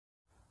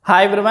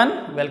Hi everyone,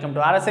 welcome to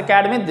RS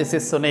Academy. This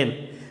is Sunil.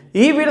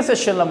 ఈ video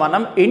సెషన్లో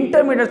మనం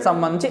intermediate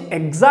సంబంధించి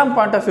exam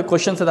point of view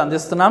questions అయితే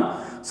అందిస్తున్నాం.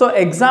 So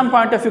exam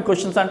point of view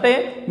questions అంటే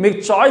మీకు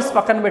చాయిస్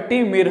పక్కన పెట్టి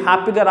మీరు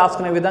హ్యాపీగా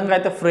రాసుకునే విధంగా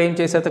అయితే ఫ్రేమ్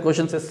చేసి అయితే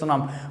క్వశ్చన్స్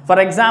ఇస్తున్నాం.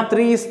 ఫర్ ఎగ్జామ్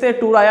 3 ఇస్తే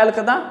 2 రాయాలి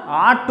కదా,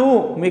 ఆ 2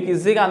 మీకు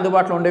ఈజీగా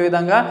అందుబాటులో ఉండే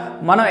విధంగా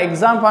మనం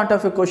exam point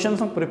of view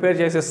questions prepare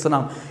చేసి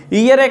ఇస్తున్నాం.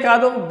 ఈ ఇయరే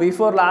కాదు,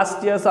 బిఫోర్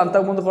లాస్ట్ ఇయర్స్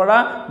అంతకుముందు కూడా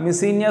మీ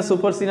సీనియర్స్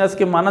సూపర్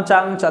సీనియర్స్కి మన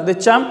ఛానల్ నుంచి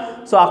అందించాం.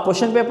 సో ఆ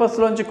క్వశ్చన్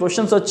పేపర్స్లోంచి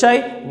క్వశ్చన్స్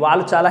వచ్చాయి,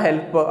 వాళ్ళు చాలా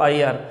హెల్ప్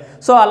అయ్యారు.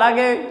 సో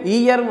అలాగే ఈ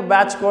ఇయర్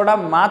బ్యాచ్ కూడా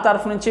మా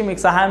తరఫు నుంచి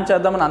మీకు సహాయం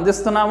చేద్దామని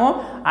అందిస్తున్నాము.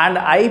 అండ్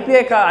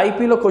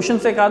ఐపీలో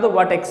క్వశ్చన్సే కాదు,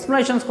 వాటి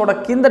ఎక్స్ప్లెనేషన్స్ కూడా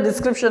కింద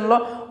డిస్క్రిప్షన్లో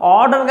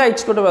ఆర్డర్గా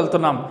ఇచ్చుకుంటూ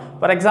వెళ్తున్నాం.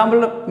 ఫర్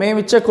ఎగ్జాంపుల్ మేము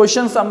ఇచ్చే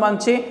క్వశ్చన్స్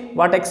సంబంధించి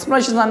వాటి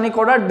ఎక్స్ప్లెనేషన్స్ అన్నీ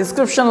కూడా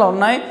డిస్క్రిప్షన్లో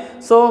ఉన్నాయి.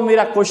 సో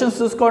మీరు ఆ క్వశ్చన్స్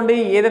చూసుకోండి,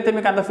 ఏదైతే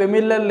మీకు అంత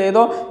ఫెమిలియర్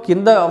లేదో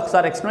కింద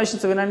ఒకసారి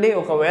ఎక్స్ప్లెనేషన్స్ వినండి.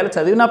 ఒకవేళ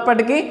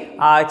చదివినప్పటికీ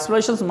ఆ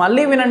ఎక్స్ప్లెనేషన్స్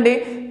మళ్ళీ వినండి.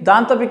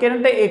 దాంతో మీకు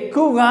ఏంటంటే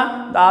ఎక్కువగా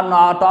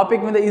ఆ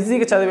టాపిక్ మీద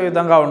ఈజీగా చదివే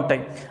విధంగా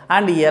ఉంటాయి.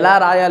 అండ్ ఎలా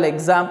రాయాలి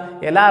ఎగ్జామ్,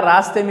 ఎలా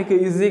రాస్తే మీకు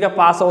ఈజీగా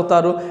పాస్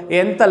అవుతారు,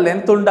 ఎంత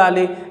లెంత్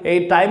ఉండాలి, ఈ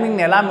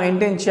టైమింగ్ని ఎలా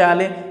మెయింటైన్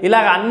చేయాలి,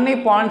 ఇలాగ అన్ని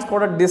పాయింట్స్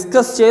కూడా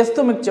డిస్కస్ చేస్తూ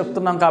మీకు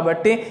చెప్తున్నాం.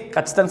 కాబట్టి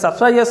ఖచ్చితంగా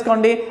సబ్స్క్రైబ్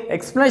చేసుకోండి,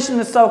 ఎక్స్ప్లెనేషన్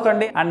మిస్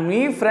అవ్వకండి. అండ్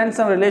మీ ఫ్రెండ్స్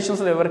అండ్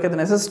రిలేషన్స్లో ఎవరికైతే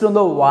నెసెసిటీ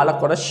ఉందో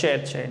వాళ్ళకు కూడా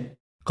షేర్ చేయండి.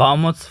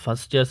 కామర్స్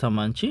ఫస్ట్ ఇయర్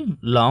సంబంధించి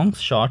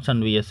లాంగ్స్, షార్ట్స్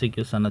అండ్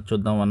విఎస్సిక్యూస్ అన్నది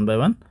చూద్దాం 1 by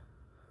 1.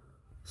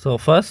 సో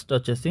ఫస్ట్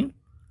వచ్చేసి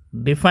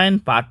define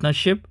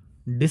partnership,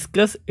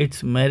 discuss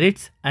it's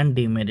merits and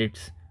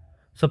demerits.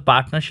 So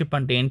partnership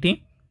అంటే ఏంటి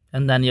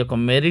అండ్ దాని యొక్క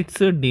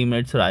మెరిట్స్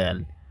డిమెరిట్స్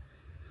రాయాలి.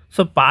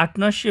 సో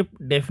పార్ట్నర్షిప్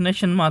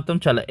డెఫినేషన్ మాత్రం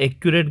చాలా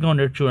ఎక్యురేట్గా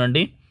ఉండేది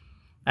చూడండి.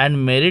 అండ్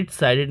మెరిట్స్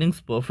సైడ్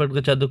హెడ్డింగ్స్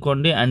పర్ఫెక్ట్గా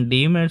చదువుకోండి, అండ్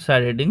డిమెరిట్స్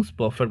సైడ్ హెడ్డింగ్స్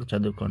పర్ఫెక్ట్గా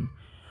చదువుకోండి.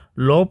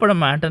 లోపల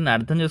మ్యాటర్ని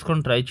అర్థం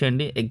చేసుకొని ట్రై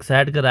చేయండి.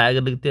 ఎగ్జాక్ట్గా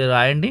రాయగలిగితే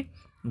రాయండి,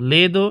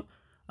 లేదు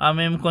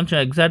మేము కొంచెం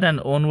ఎగ్జాక్ట్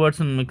అండ్ ఓన్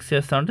వర్డ్స్ని మిక్స్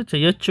చేస్తామంటే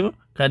చేయొచ్చు.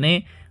 కానీ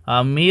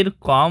మీరు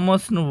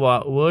కామర్స్ను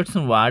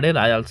వర్డ్స్ని వాడే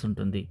రాయాల్సి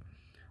ఉంటుంది.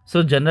 సో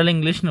జనరల్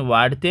ఇంగ్లీష్ని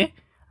వాడితే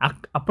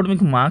అప్పుడు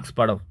మీకు మార్క్స్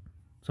పడవు.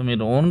 సో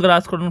మీరు ఓన్గా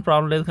రాసుకోవడానికి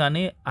ప్రాబ్లం లేదు,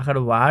 కానీ అక్కడ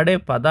వాడే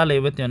పదాలు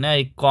ఏవైతే ఉన్నాయో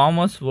అవి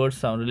కామర్స్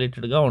వర్డ్స్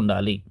రిలేటెడ్గా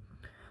ఉండాలి.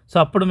 సో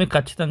అప్పుడు మీకు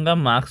ఖచ్చితంగా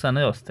మార్క్స్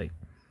అనేవి వస్తాయి.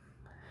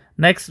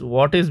 Next,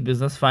 what is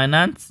business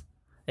finance?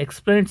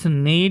 Explain it's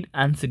need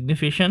and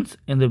significance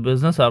in the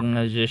business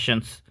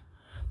organisations.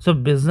 So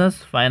business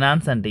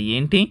finance అంటే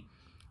ఏంటి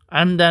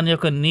అండ్ దాని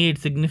యొక్క నీడ్,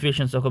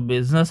 సిగ్నిఫికెన్స్, ఒక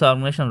బిజినెస్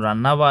ఆర్గనైజేషన్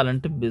రన్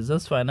అవ్వాలంటే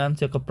బిజినెస్ ఫైనాన్స్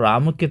యొక్క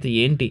ప్రాముఖ్యత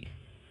ఏంటి,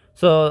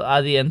 సో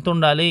అది ఎంత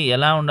ఉండాలి,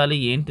 ఎలా ఉండాలి,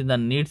 ఏంటి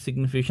దాని నీడ్,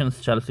 సిగ్నిఫికెన్స్.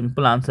 చాలా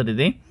సింపుల్ ఆన్సర్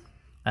ఇది.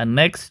 And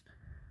next,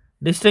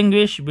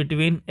 distinguish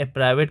between A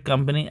private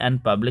company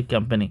and public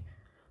company.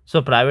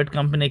 So private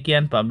కంపెనీకి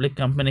అండ్ పబ్లిక్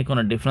కంపెనీకి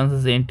ఉన్న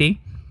డిఫరెన్సెస్ ఏంటి,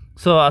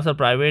 సో అసలు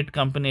ప్రైవేట్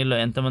కంపెనీలో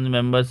ఎంతమంది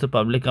మెంబర్స్,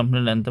 పబ్లిక్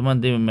కంపెనీలో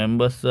ఎంతమంది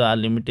మెంబర్స్, ఆ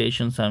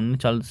లిమిటేషన్స్ అన్నీ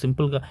చాలా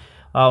సింపుల్గా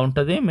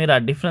ఉంటుంది. మీరు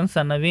ఆ డిఫరెన్స్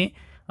అన్నవి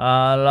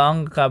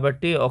లాంగ్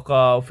కాబట్టి ఒక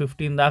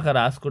 15 దాకా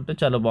రాసుకుంటే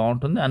చాలా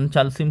బాగుంటుంది. అండ్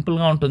చాలా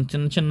సింపుల్గా ఉంటుంది,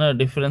 చిన్న చిన్న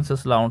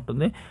డిఫరెన్సెస్లా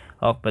ఉంటుంది,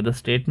 ఒక పెద్ద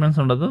స్టేట్మెంట్స్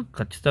ఉండదు.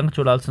 ఖచ్చితంగా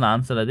చూడాల్సిన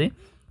ఆన్సర్ అది.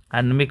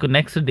 అండ్ మీకు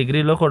నెక్స్ట్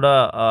డిగ్రీలో కూడా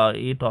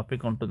ఈ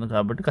టాపిక్ ఉంటుంది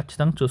కాబట్టి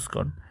ఖచ్చితంగా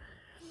చూసుకోండి.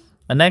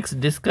 Next,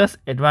 discuss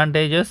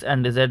advantages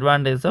and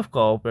disadvantages of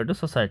cooperative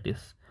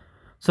societies.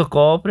 So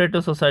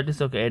cooperative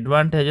societies యొక్క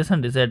అడ్వాంటేజెస్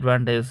అండ్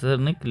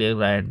డిసడ్వాంటేజెస్ని క్లియర్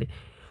రాయండి.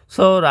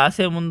 సో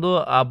రాసే ముందు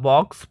ఆ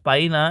బాక్స్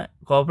పైన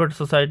కోఆపరేటివ్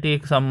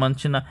సొసైటీకి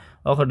సంబంధించిన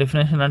ఒక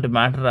డెఫినేషన్ లాంటి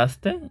మ్యాటర్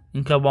రాస్తే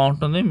ఇంకా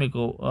బాగుంటుంది,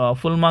 మీకు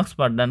ఫుల్ మార్క్స్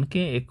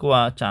పడడానికి ఎక్కువ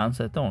ఛాన్స్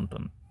అయితే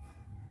ఉంటుంది.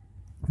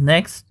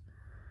 Next,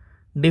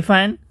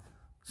 define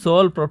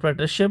soul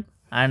proprietorship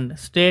and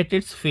state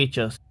it's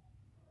features.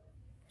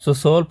 So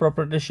soul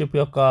proprietorship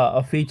యొక్క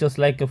ఫీచర్స్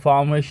లైక్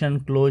ఫార్మేషన్,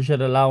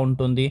 క్లోజర్ ఎలా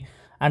ఉంటుంది,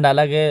 అండ్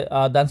అలాగే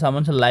దానికి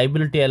సంబంధించిన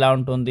లైబిలిటీ ఎలా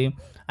ఉంటుంది,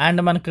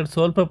 అండ్ మనకి ఇక్కడ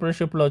సోల్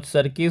ప్రొప్రైటర్షిప్లో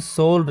వచ్చేసరికి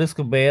soul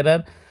risk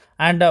bearer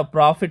and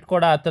profit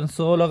కూడా అతను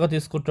సోలోగా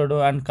తీసుకుంటాడు,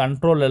 అండ్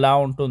కంట్రోల్ ఎలా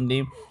ఉంటుంది,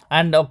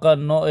 అండ్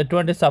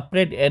ఎటువంటి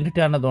సపరేట్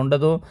ఎంటిటీ అన్నది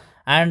ఉండదు,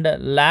 and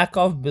lack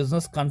of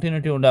business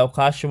continuity ఉండే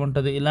అవకాశం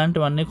ఉంటుంది.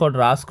 ఇలాంటివన్నీ కూడా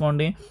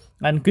రాసుకోండి.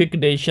 అండ్ క్విక్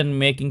డెసిషన్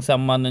మేకింగ్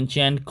సంబంధించి,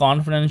 అండ్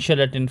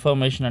కాన్ఫిడెన్షియల్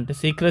ఇన్ఫర్మేషన్ అంటే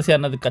సీక్రెసీ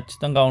అన్నది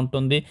ఖచ్చితంగా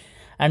ఉంటుంది,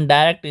 అండ్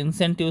డైరెక్ట్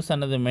ఇన్సెంటివ్స్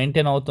అనేది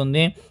మెయింటైన్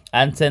అవుతుంది,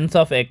 and sense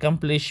of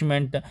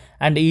accomplishment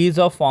and is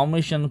of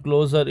formation,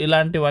 closure,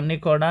 ఇలాంటివన్నీ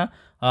కూడా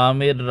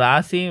మీరు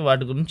రాసి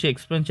వాటి గురించి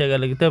ఎక్స్ప్లెయిన్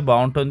చేయగలిగితే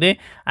బాగుంటుంది.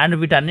 అండ్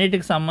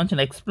వీటన్నిటికి సంబంధించిన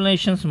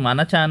ఎక్స్ప్లెనేషన్స్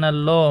మన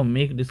ఛానల్లో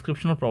మీకు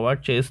డిస్క్రిప్షన్లో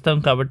ప్రొవైడ్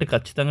చేస్తాం కాబట్టి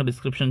ఖచ్చితంగా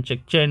డిస్క్రిప్షన్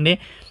చెక్ చేయండి.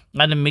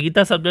 అండ్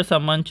మిగతా సబ్జెక్ట్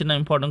సంబంధించిన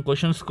ఇంపార్టెంట్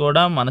క్వశ్చన్స్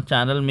కూడా మన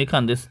ఛానల్ మీకు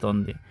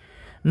అందిస్తుంది.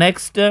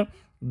 Next,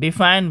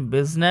 define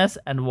business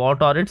and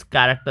what are it's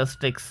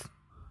characteristics.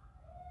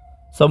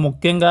 So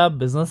ముఖ్యంగా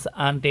బిజినెస్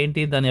అంటే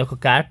ఏంటి, దాని యొక్క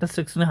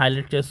క్యారెక్టరిస్టిక్స్ని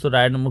హైలైట్ చేస్తూ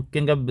రాయడం.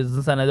 ముఖ్యంగా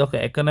బిజినెస్ అనేది ఒక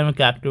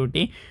ఎకనామిక్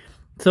యాక్టివిటీ.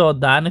 సో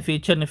దాని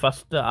ఫీచర్ని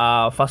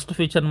ఫస్ట్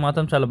ఫీచర్ని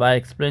మాత్రం చాలా బాగా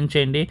ఎక్స్ప్లెయిన్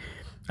చేయండి.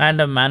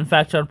 And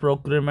manufacture,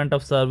 procurement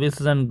of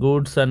services and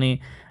goods అని,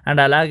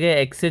 అండ్ అలాగే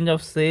exchange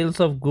of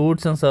sales of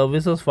goods and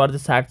services for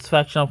the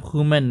satisfaction of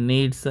human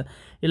needs.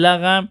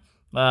 ఇలాగా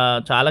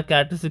చాలా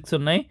క్యారెక్టరిస్టిక్స్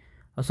ఉన్నాయి.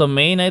 సో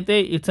మెయిన్ అయితే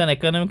ఇట్స్ అన్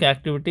ఎకనామిక్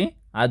యాక్టివిటీ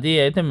అది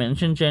అయితే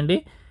మెన్షన్ చేయండి.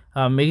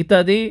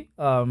 మిగతాది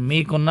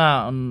మీకున్న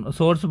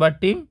సోర్స్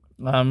బట్టి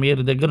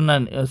మీరు దగ్గరున్న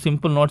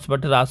సింపుల్ నోట్స్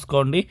బట్టి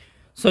రాసుకోండి.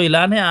 సో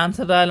ఇలానే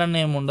ఆన్సర్ రాయాలని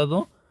ఏమి ఉండదు.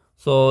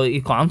 సో ఈ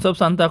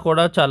కాన్సెప్ట్స్ అంతా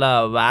కూడా చాలా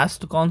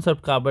వాస్ట్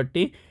కాన్సెప్ట్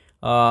కాబట్టి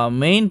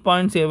మెయిన్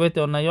పాయింట్స్ ఏవైతే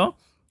ఉన్నాయో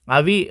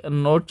అవి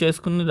నోట్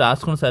చేసుకుని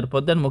రాసుకుని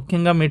సరిపోద్ది. అండ్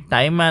ముఖ్యంగా మీ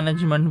టైం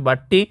మేనేజ్మెంట్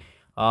బట్టి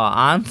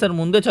ఆన్సర్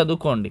ముందే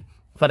చదువుకోండి.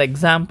 ఫర్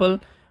ఎగ్జాంపుల్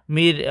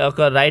మీ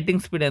ఒక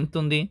రైటింగ్ స్పీడ్ ఎంత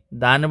ఉంది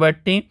దాన్ని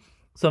బట్టి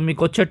సో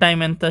మీకు వచ్చే టైం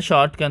ఎంత,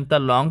 షార్ట్కి ఎంత,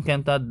 లాంగ్కి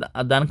ఎంత,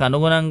 దానికి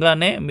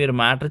అనుగుణంగానే మీరు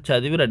మ్యాటర్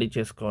చదివి రెడీ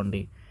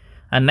చేసుకోండి.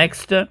 And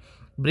next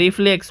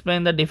briefly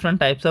explain the different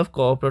types of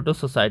cooperative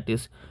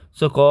societies.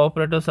 So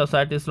cooperative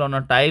సొసైటీస్లో ఉన్న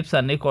టైప్స్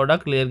అన్నీ కూడా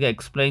క్లియర్గా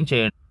ఎక్స్ప్లెయిన్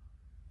చేయండి.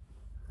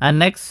 And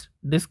next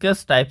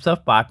discuss types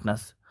of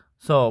partners.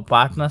 So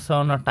పార్ట్నర్స్లో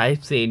ఉన్న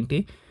టైప్స్ ఏంటి,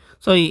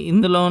 సో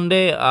ఇందులో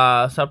ఉండే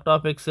సబ్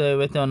టాపిక్స్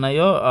ఏవైతే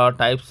ఉన్నాయో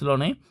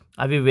టైప్స్లోనే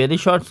అవి వెరీ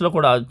షార్ట్స్లో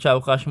కూడా వచ్చే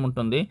అవకాశం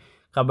ఉంటుంది.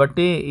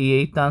 కాబట్టి ఈ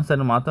 8th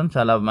ఆన్సర్ని మాత్రం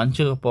చాలా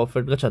మంచిగా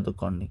పర్ఫెక్ట్గా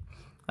చదువుకోండి.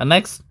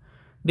 Next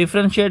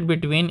differentiate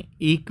between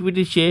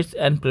equity shares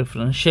and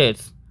preference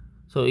shares.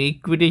 So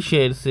equity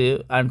shares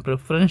and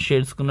preference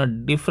షేర్స్కున్న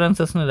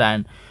డిఫరెన్సెస్ని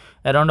రాయండి.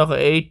 అరౌండ్ ఒక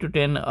 8 to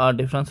 10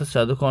 డిఫరెన్సెస్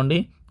చదువుకోండి.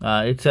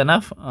 ఇట్స్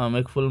ఎనఫ్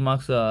మీకు ఫుల్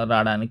మార్క్స్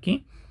రావడానికి.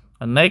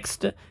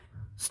 Next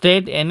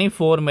state any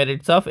 4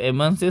 merits of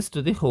MNCs to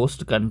the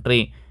host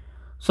country.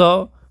 So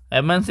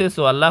MNCs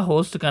వల్ల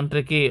host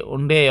కంట్రీకి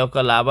ఉండే యొక్క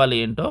లాభాలు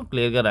ఏంటో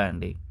క్లియర్గా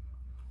రాయండి.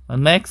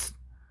 Next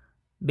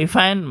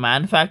define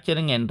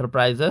manufacturing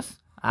enterprises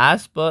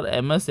as per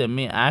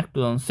MSME act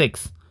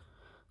 2006.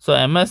 So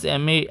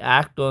MSME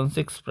act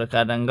 2006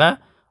 ప్రకారంగా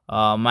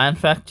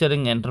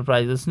మ్యానుఫ్యాక్చరింగ్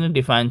ఎంటర్ప్రైజెస్ని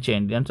డిఫైన్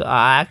చేయండి. అంటే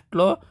ఆ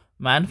యాక్ట్లో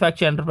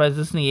మ్యానుఫ్యాక్చరింగ్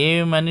ఎంటర్ప్రైజెస్ని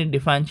ఏమని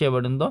డిఫైన్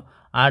చేయబడిందో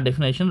ఆ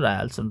డెఫినేషన్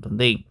రాయాల్సి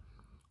ఉంటుంది.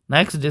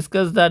 Next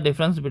discuss the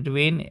difference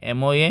between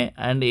MOA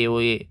and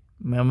AOA,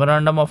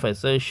 memorandum of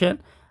association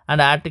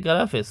and article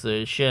of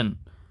association.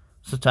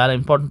 So చాలా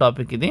ఇంపార్టెంట్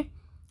టాపిక్ ఇది,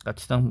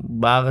 ఖచ్చితంగా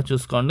బాగా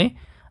చూసుకోండి.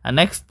 అండ్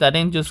నెక్స్ట్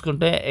 13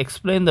 చూసుకుంటే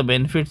ఎక్స్ప్లెయిన్ ద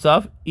బెనిఫిట్స్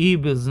ఆఫ్ ఈ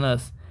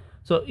బిజినెస్.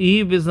 సో ఈ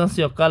బిజినెస్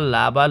యొక్క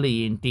లాభాలు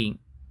ఏంటి.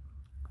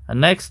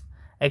 And next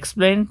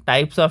explain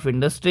types of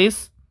industries.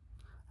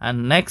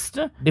 And next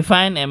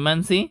define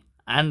MNC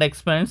and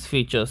explain it's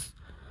features.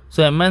 So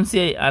MNC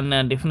and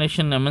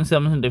MNC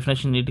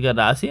definition నీట్గా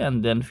రాసి అండ్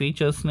దాని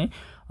ఫీచర్స్ని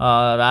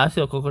రాసి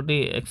ఒక్కొక్కటి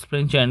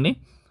ఎక్స్ప్లెయిన్ చేయండి.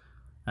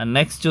 అండ్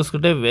నెక్స్ట్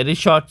చూసుకుంటే వెరీ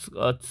షార్ట్స్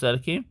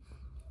వచ్చేసరికి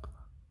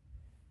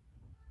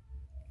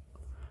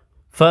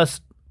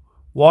first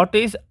what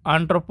is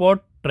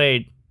ఆంట్రపోట్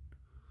trade.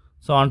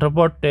 So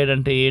ఆంట్రపోట్ trade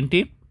అంటే ఏంటి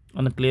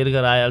అని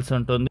క్లియర్గా రాయాల్సి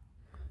ఉంటుంది.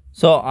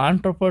 సో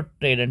ఆంట్రపోట్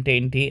ట్రేడ్ అంటే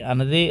ఏంటి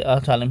అన్నది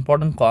చాలా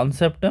ఇంపార్టెంట్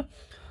కాన్సెప్ట్.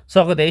 సో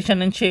ఒక దేశం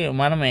నుంచి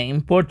మనమే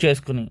ఇంపోర్ట్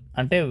చేసుకుని,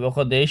 అంటే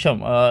ఒక దేశం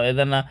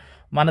ఏదైనా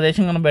మన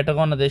దేశం కన్నా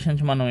బెటర్గా ఉన్న దేశం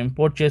నుంచి మనం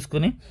ఇంపోర్ట్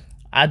చేసుకుని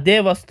అదే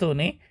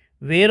వస్తువుని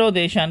వేరే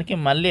దేశానికి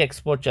మళ్ళీ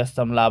ఎక్స్పోర్ట్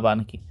చేస్తాం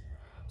లాభానికి.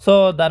 సో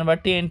దాన్ని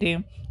బట్టి ఏంటి,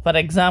 ఫర్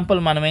ఎగ్జాంపుల్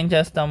మనం ఏం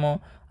చేస్తాము,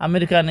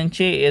 అమెరికా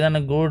నుంచి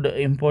ఏదైనా గుడ్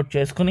ఇంపోర్ట్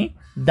చేసుకుని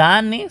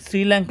దాన్ని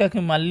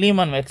శ్రీలంకకి మళ్ళీ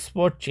మనం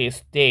ఎక్స్పోర్ట్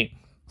చేస్తే,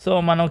 సో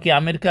మనకి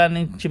అమెరికా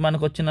నుంచి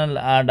మనకు వచ్చిన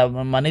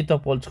మనీతో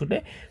పోల్చుకుంటే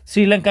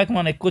శ్రీలంకకి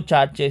మనం ఎక్కువ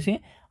ఛార్జ్ చేసి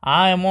ఆ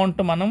అమౌంట్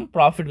మనం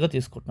ప్రాఫిట్గా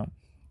తీసుకుంటాం.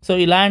 సో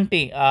ఇలాంటి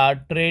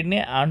ట్రేడ్ని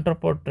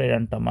ఆంట్రపోట్ ట్రేడ్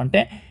అంటాం.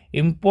 అంటే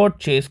ఇంపోర్ట్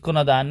చేసుకున్న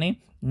దాన్ని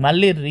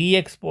మళ్ళీ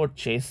రీఎక్స్పోర్ట్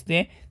చేస్తే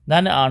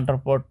దాన్ని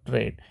ఆంట్రపోట్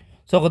ట్రేడ్.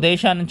 సో ఒక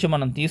దేశం నుంచి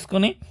మనం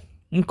తీసుకుని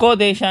ఇంకో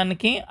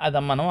దేశానికి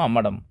అది మనం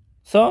అమ్మడం.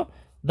 సో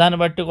దాన్ని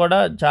బట్టి కూడా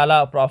చాలా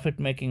ప్రాఫిట్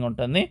మేకింగ్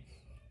ఉంటుంది.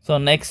 సో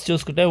నెక్స్ట్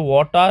చూసుకుంటే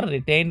what are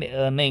retained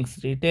earnings.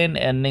 Retain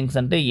earnings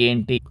అంటే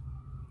ఏంటి.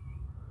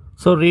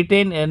 సో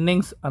రిటైన్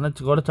ఎర్నింగ్స్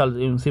అనేది కూడా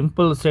చాలా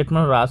సింపుల్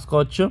స్టేట్మెంట్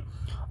రాసుకోవచ్చు.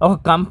 ఒక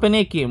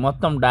కంపెనీకి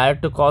మొత్తం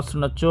డైరెక్ట్ కాస్ట్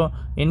ఉండొచ్చు,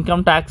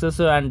 income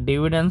taxes and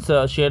dividends,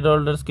 share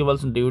హోల్డర్స్కి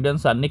ఇవ్వాల్సిన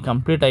డివిడెండ్స్ అన్నీ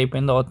కంప్లీట్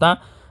అయిపోయిన తర్వాత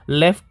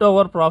లెఫ్ట్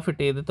ఓవర్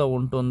ప్రాఫిట్ ఏదైతే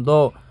ఉంటుందో,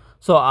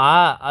 సో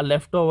ఆ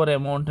లెఫ్ట్ ఓవర్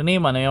అమౌంట్ని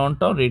మనం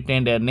ఏమంటాం,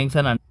 రిటైన్డ్ ఎర్నింగ్స్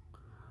అని అంటాం.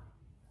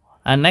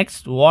 And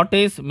next what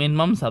is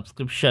minimum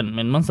subscription.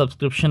 Minimum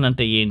subscription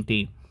అంటే ఏంటి.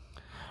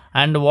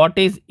 అండ్ వాట్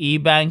ఈజ్ ఈ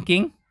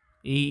బ్యాంకింగ్.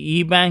 ఈ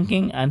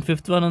బ్యాంకింగ్ అండ్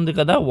 5th వన్ ఉంది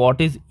కదా,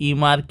 వాట్ ఈజ్ ఈ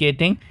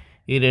మార్కెటింగ్.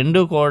 ఈ రెండు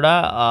కూడా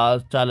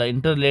చాలా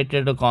ఇంటర్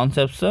రిలేటెడ్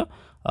కాన్సెప్ట్స్.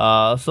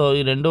 సో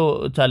ఈ రెండు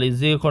చాలా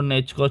ఈజీగా కూడా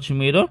నేర్చుకోవచ్చు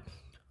మీరు.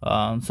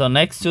 సో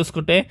నెక్స్ట్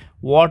చూసుకుంటే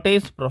వాట్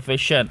ఈజ్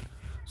ప్రొఫెషన్.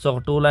 సో ఒక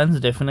 2 lines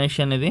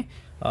డెఫినేషన్ ఇది.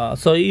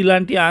 సో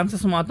ఇలాంటి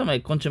ఆన్సర్స్ మాత్రం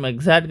కొంచెం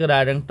ఎగ్జాక్ట్గా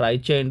రాయడానికి ట్రై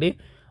చేయండి.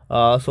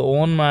 సో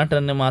ఓన్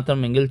మ్యాటర్ని మాత్రం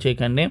మింగిల్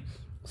చేయకండి.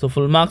 సో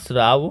ఫుల్ మార్క్స్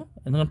రావు,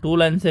 ఎందుకంటే 2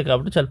 lines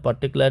కాబట్టి చాలా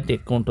పర్టికులారిటీ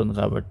ఎక్కువ ఉంటుంది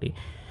కాబట్టి.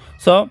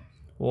 సో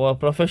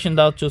ప్రొఫెషన్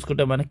దాకా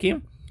చూసుకుంటే మనకి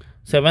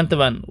 7th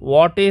one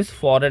what is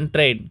foreign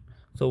trade.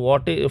 So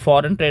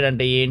foreign trade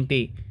అంటే ఏంటి.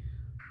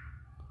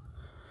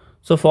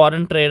 సో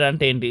ఫారెన్ ట్రేడ్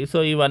అంటే ఏంటి. సో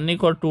ఇవన్నీ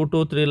కూడా 2 to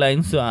 3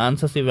 lines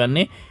ఆన్సర్స్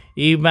ఇవన్నీ.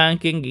 ఈ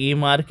బ్యాంకింగ్, ఈ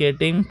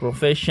మార్కెటింగ్,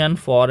 ప్రొఫెషన్,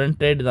 ఫారెన్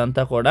ట్రేడ్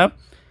ఇదంతా కూడా.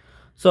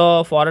 సో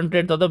ఫారెన్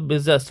ట్రేడ్ తర్వాత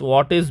business.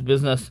 What is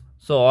business.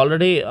 So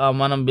already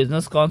మనం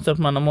బిజినెస్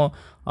కాన్సెప్ట్ మనము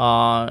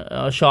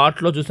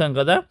షార్ట్లో చూసాం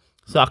కదా.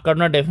 సో అక్కడ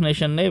ఉన్న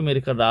డెఫినేషన్ని మీరు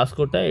ఇక్కడ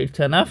రాసుకుంటే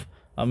ఇట్స్ ఎనఫ్.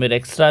 మీరు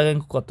ఎక్స్ట్రాగా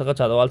ఇంక కొత్తగా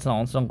చదవాల్సిన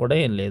అవసరం కూడా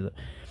ఏం లేదు.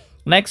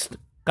 నెక్స్ట్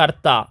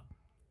కర్త.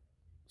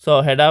 So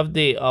head of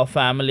the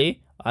family,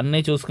 అన్నీ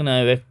చూసుకునే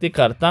వ్యక్తి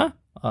కర్త.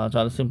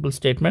 చాలా simple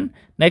statement.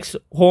 Next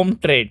home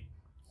trade.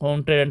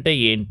 Home trade అంటే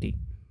ఏంటి?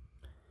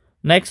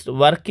 Next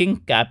working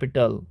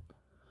capital.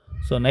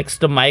 So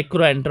next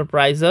micro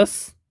enterprises,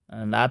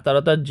 and ఆ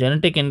తర్వాత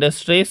జెనెటిక్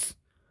ఇండస్ట్రీస్,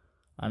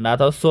 అండ్ ఆ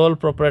తర్వాత సోల్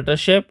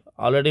ప్రొప్రైటర్షిప్.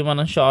 ఆల్రెడీ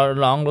మనం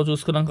లాంగ్లో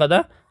చూసుకున్నాం కదా,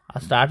 ఆ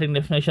స్టార్టింగ్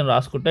డెఫినేషన్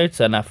రాసుకుంటే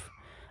it's enough.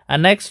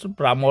 And next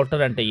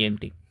promoter అంటే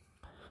ఏంటి?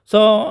 సో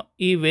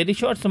ఈ వెరీ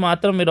షార్ట్స్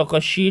మాత్రం మీరు ఒక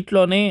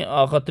షీట్లోని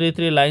ఒక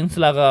 3 లైన్స్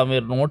లాగా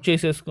మీరు నోట్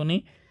చేసేసుకుని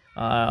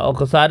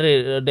ఒకసారి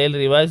డైలీ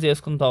రివైజ్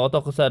చేసుకున్న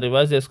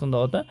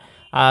తర్వాత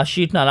ఆ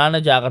షీట్ని అలానే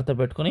జాగ్రత్త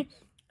పెట్టుకుని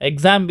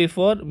ఎగ్జామ్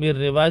బిఫోర్ మీరు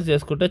రివైజ్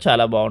చేసుకుంటే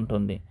చాలా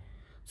బాగుంటుంది.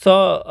 సో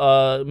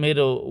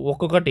మీరు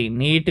ఒక్కొక్కటి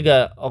నీట్గా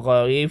ఒక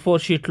A4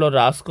 షీట్లో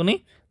రాసుకుని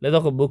లేదా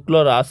ఒక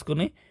బుక్లో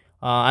రాసుకుని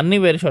అన్ని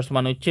వెరీ షార్ట్స్,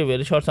 మనం ఇచ్చే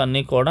వెరీ షార్ట్స్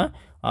అన్నీ కూడా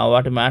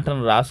వాటి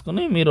మ్యాటర్ని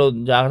రాసుకుని మీరు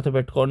జాగ్రత్త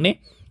పెట్టుకోండి.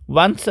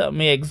 వన్స్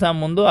మీ ఎగ్జామ్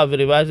ముందు అవి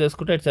రివైజ్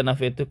చేసుకుంటే ఇట్స్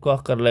ఎనఫ్,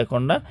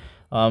 ఎత్తుక్కోక్కర్లేకుండా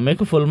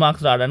మీకు ఫుల్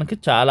మార్క్స్ రావడానికి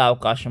చాలా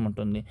అవకాశం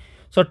ఉంటుంది.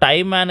 సో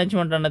టైం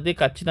మేనేజ్మెంట్ అనేది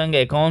ఖచ్చితంగా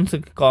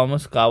అకౌంట్స్కి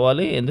కామర్స్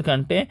కావాలి.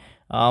 ఎందుకంటే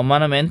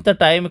మనం ఎంత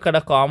టైం ఇక్కడ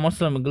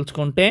కామర్స్లో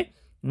మిగుల్చుకుంటే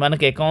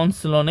మనకి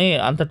అకౌంట్స్లోని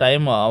అంత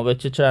టైం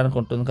వెచ్చించడానికి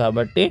ఉంటుంది.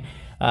 కాబట్టి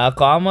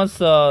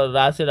కామర్స్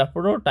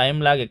రాసేటప్పుడు టైం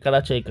లాగా ఎక్కడా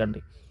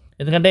చేయకండి.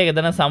 ఎందుకంటే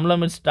ఏదైనా సమ్లో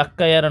మీరు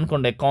స్టక్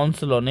అయ్యారనుకోండి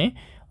అకౌంట్స్లోని,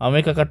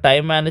 మీకు అక్కడ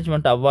టైం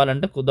మేనేజ్మెంట్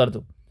అవ్వాలంటే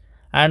కుదరదు.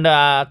 అండ్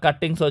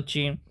కట్టింగ్స్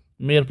వచ్చి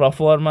మీరు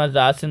పర్ఫార్మెన్స్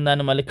రాసిన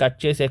దాన్ని మళ్ళీ కట్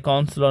చేసి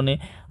అకౌంట్స్లోని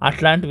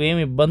అట్లాంటివి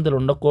ఏమి ఇబ్బందులు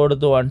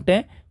ఉండకూడదు అంటే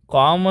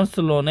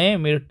కామర్స్లోనే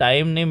మీరు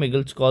టైంని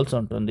మిగిల్చుకోవాల్సి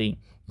ఉంటుంది.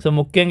 సో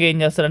ముఖ్యంగా ఏం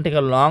చేస్తారంటే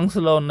ఇక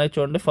లాంగ్స్లో ఉన్నాయి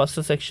చూడండి,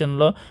 ఫస్ట్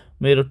సెక్షన్లో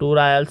మీరు 2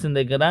 రాయాల్సిన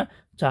దగ్గర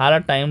చాలా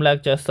టైం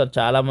లాగ్ చేస్తారు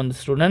చాలామంది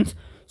స్టూడెంట్స్.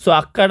 సో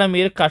అక్కడ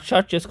మీరు కట్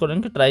షార్ట్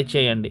చేసుకోవడానికి ట్రై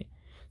చేయండి.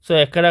 సో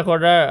ఎక్కడ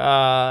కూడా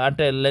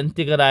అంటే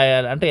లెంత్గా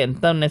రాయాలి అంటే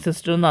ఎంత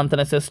నెసెసిటీ ఉందో అంత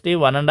నెసెసిటీ,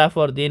 1.5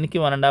 అవర్ దీనికి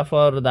 1.5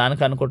 అవర్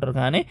దానికి అనుకుంటారు,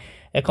 కానీ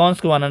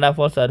అకౌంట్స్కి 1.5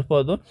 అవర్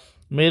సరిపోదు.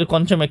 మీరు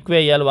కొంచెం ఎక్కువ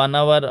వేయాలి, 1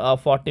 అవర్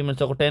 40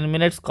 మినిట్స్, ఒక 10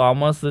 మినిట్స్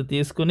కామర్స్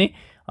తీసుకుని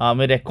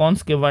మీరు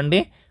అకౌంట్స్కి ఇవ్వండి.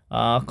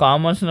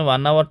 కామర్స్ని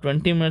 1 అవర్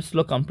 20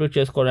 మినిట్స్లో కంప్లీట్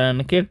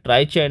చేసుకోవడానికి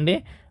ట్రై చేయండి.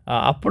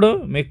 అప్పుడు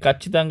మీకు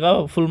ఖచ్చితంగా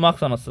ఫుల్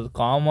మార్క్స్ అని వస్తుంది.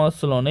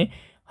 కామర్స్లోని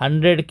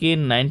 100కి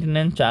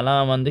 99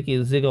 చాలామందికి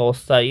ఈజీగా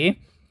వస్తాయి.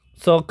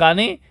 సో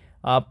కానీ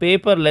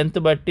పేపర్ లెంత్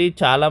బట్టి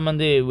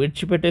చాలామంది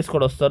విడిచిపెట్టేసి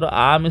కూడా వస్తారు.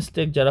 ఆ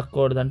మిస్టేక్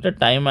జరగకూడదంటే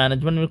టైం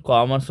మేనేజ్మెంట్ మీరు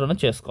కామర్స్లోనే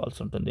చేసుకోవాల్సి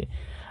ఉంటుంది.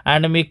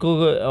 అండ్ మీకు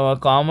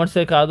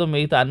కామర్సే కాదు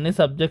మిగతా అన్ని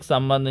సబ్జెక్ట్స్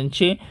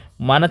సంబంధించి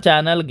మన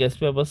ఛానల్ గెస్ట్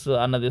పేపర్స్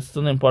అన్నది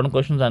ఇస్తుంది, ఇంపార్టెంట్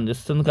క్వశ్చన్స్ అన్నది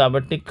ఇస్తుంది.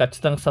 కాబట్టి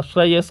ఖచ్చితంగా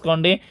సబ్స్క్రైబ్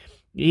చేసుకోండి.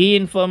 ఈ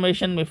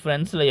ఇన్ఫర్మేషన్ మీ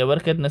ఫ్రెండ్స్లో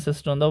ఎవరికైతే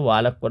నెసెసిటీ ఉందో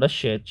వాళ్ళకు కూడా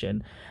షేర్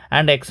చేయండి.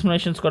 అండ్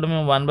ఎక్స్ప్లెనేషన్స్ కూడా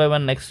మేము 1 by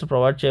 1 నెక్స్ట్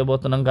ప్రొవైడ్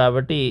చేయబోతున్నాం.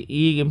 కాబట్టి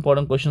ఈ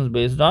ఇంపార్టెంట్ క్వశ్చన్స్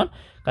బేస్డ్ ఆన్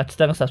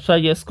ఖచ్చితంగా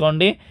సబ్స్క్రైబ్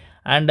చేసుకోండి.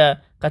 అండ్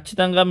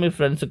ఖచ్చితంగా మీ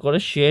ఫ్రెండ్స్కి కూడా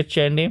షేర్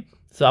చేయండి.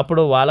 సో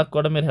అప్పుడు వాళ్ళకు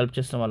కూడా మీరు హెల్ప్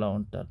చేసిన వాళ్ళు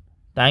ఉంటారు.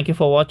 Thank you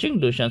for watching.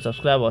 Do share and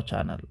subscribe our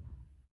channel.